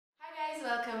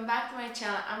welcome back to my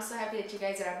channel. I'm so happy that you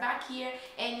guys are back here,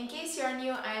 and in case you're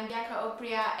new, I'm Bianca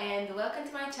Oprea and welcome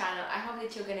to my channel. I hope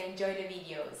that you're gonna enjoy the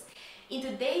videos. In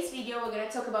today's video, we're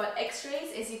gonna talk about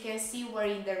x-rays. As you can see, we're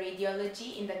in the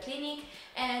radiology in the clinic,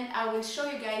 and I will show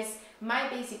you guys my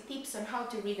basic tips on how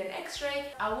to read an x-ray.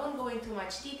 I won't go into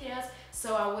much details,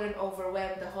 so I wouldn't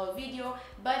overwhelm the whole video,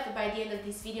 but by the end of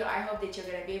this video, I hope that you're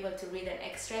gonna be able to read an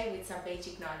x-ray with some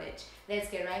basic knowledge. Let's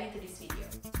get right into this video.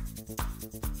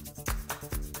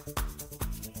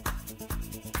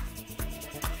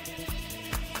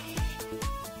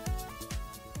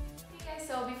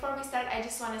 So before we start, I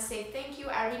just want to say thank you.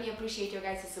 I really appreciate your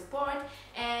guys' support,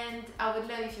 and I would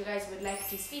love if you guys would like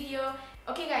this video.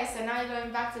 Okay guys, so now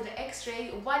going back to the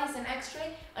x-ray. What is an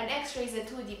x-ray? An x-ray is a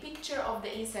 2D picture of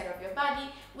the inside of your body,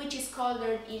 which is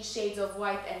colored in shades of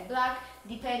white and black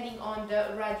depending on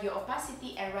the radio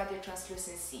opacity and radio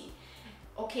translucency.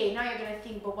 Okay, now you're gonna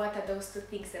think, but what are those two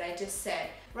things that I just said?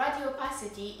 Radio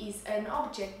opacity is an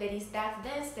object that is that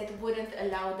dense that wouldn't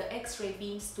allow the X-ray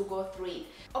beams to go through it.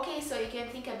 Okay, so you can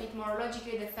think a bit more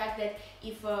logically the fact that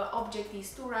if an object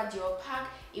is too radio opaque,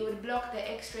 it would block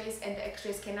the X-rays and the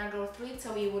X-rays cannot go through it,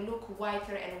 so it will look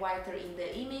whiter and whiter in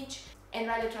the image. And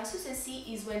radio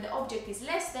translucency is when the object is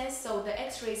less dense, so the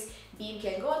X-rays beam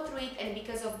can go through it, and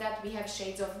because of that we have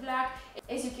shades of black.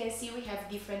 As you can see, we have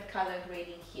different color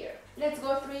grading here. Let's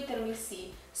go through it and we'll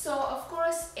see. So of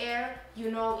course, air,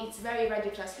 you know, it's very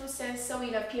radio translucent, so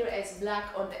it appears as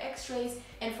black on the X-rays.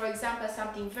 And for example,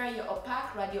 something very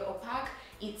opaque, radio opaque,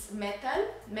 it's metal.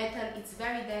 Metal, it's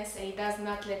very dense and it does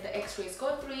not let the X-rays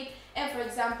go through it. And for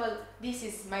example, this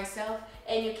is myself,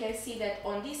 and you can see that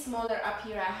on this molder up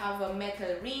here I have a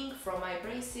metal ring from my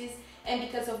braces, and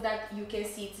because of that you can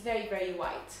see it's very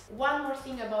white. One more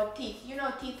thing about teeth. You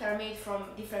know, teeth are made from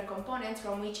different components,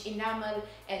 from which enamel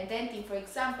and dentin. For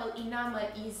example, enamel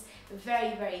is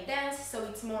very dense, so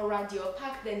it's more radio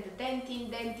opaque than the dentin.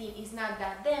 Dentin is not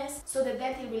that dense, so the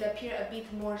dentin will appear a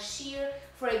bit more sheer.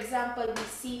 For example, we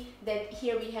see that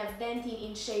here we have dentin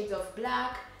in shades of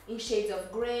black, in shades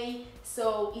of gray,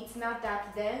 so it's not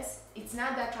that dense. It's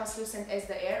not that translucent as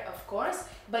the air, of course,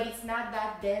 but it's not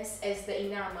that dense as the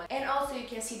enamel. And also you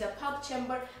can see the pulp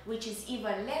chamber, which is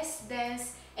even less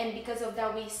dense, and because of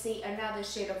that we see another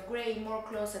shade of gray, more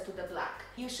closer to the black.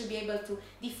 You should be able to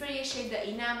differentiate the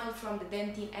enamel from the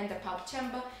dentin and the pulp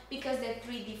chamber because they're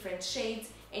three different shades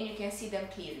and you can see them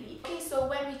clearly. Okay, so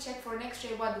when we check for an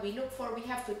x-ray, what do we look for? We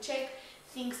have to check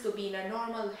things to be in a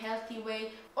normal, healthy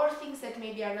way, or things that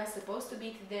maybe are not supposed to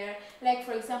be there, like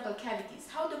for example cavities.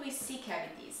 How do we see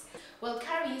cavities? Well,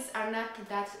 cavities are not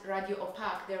that radio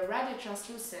opaque, they're radio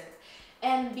translucent,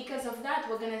 and because of that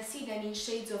we're gonna see them in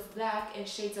shades of black and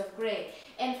shades of gray.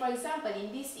 And for example,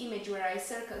 in this image where I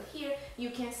circled here,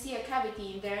 you can see a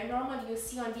cavity in there. Normally you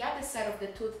see on the other side of the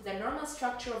tooth the normal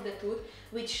structure of the tooth,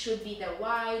 which should be the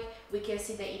white. We can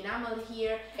see the enamel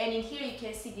here, and in here you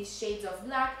can see these shades of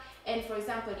black. And for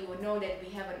example, you would know that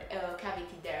we have a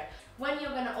cavity there. When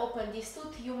you're gonna open this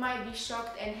tooth, you might be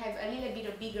shocked and have a little bit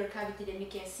of bigger cavity than you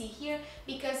can see here,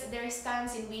 because there is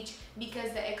times in which,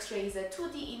 because the x-ray is a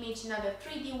 2D image, not a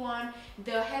 3D one,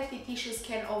 the healthy tissues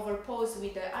can overpose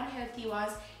with the unhealthy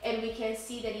ones, and we can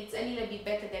see that it's a little bit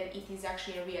better than it is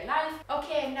actually in real life.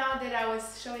 Okay, and now that I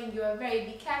was showing you a very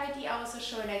big cavity, I also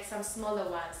show like some smaller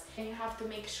ones, and you have to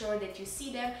make sure that you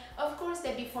see them. Of course,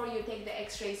 that before you take the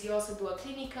x-rays, you also do a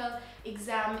clinical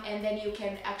exam, and then you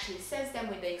can actually sense them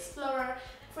with the Explorer.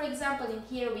 For example, in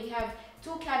here we have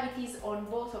two cavities on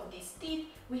both of these teeth.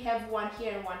 We have one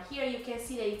here and one here. You can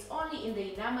see that it's only in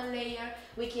the enamel layer.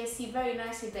 We can see very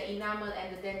nicely the enamel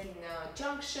and the dentin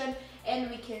junction, and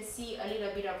we can see a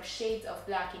little bit of shades of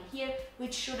black in here,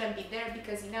 which shouldn't be there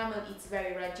because enamel is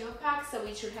very radio opaque, so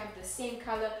it should have the same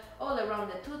color all around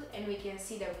the tooth, and we can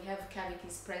see that we have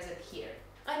cavities present here.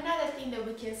 Another thing that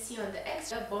we can see on the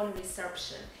x-ray, bone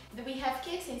resorption. We have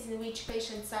cases in which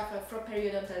patients suffer from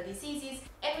periodontal diseases,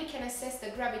 and we can assess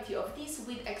the gravity of this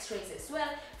with x-rays as well.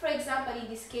 For example, in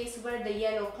this case where the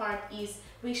yellow part is,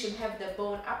 we should have the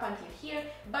bone up until here,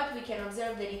 but we can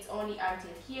observe that it's only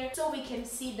until here, so we can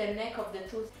see the neck of the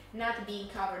tooth not being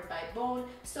covered by bone,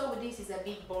 so this is a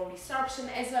big bone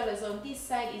resorption. As well as on this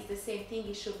side is the same thing,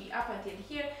 it should be up until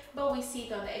here, but we see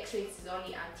it on the x-rays it's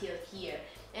only until here.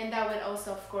 And that will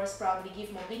also of course probably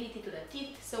give mobility to the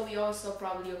teeth, so we also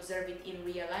probably observe it in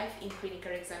real life in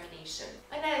clinical examination.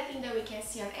 Another thing that we can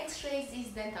see on x-rays is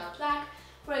dental plaque.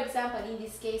 For example, in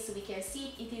this case we can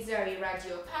see it is very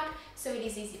radio opaque, so it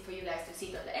is easy for you guys to see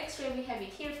it on the x-ray. We have it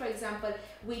here, for example,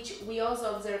 which we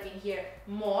also observe in here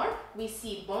more. We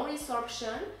see bone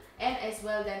resorption, and as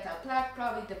well dental plaque.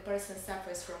 Probably the person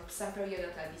suffers from some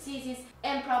periodontal diseases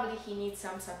and probably he needs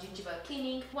some subgingival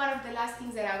cleaning. One of the last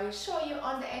things that I will show you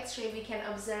on the x-ray, we can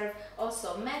observe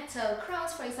also metal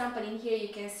crowns. For example, in here you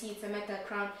can see it's a metal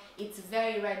crown. It's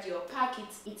very radio opaque.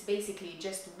 It's basically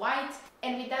just white.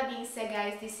 And with that being said,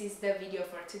 guys, this is the video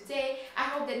for today. I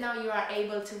hope that now you are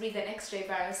able to read an x-ray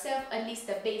by yourself, at least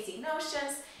the basic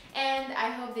notions. And I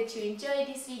hope that you enjoyed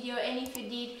this video, and if you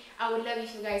did, I would love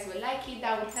if you guys would like it.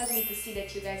 That would help me to see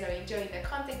that you guys are enjoying the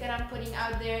content that I'm putting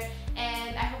out there.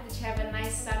 And I hope that you have a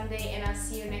nice Sunday, and I'll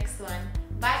see you next one.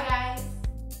 Bye guys!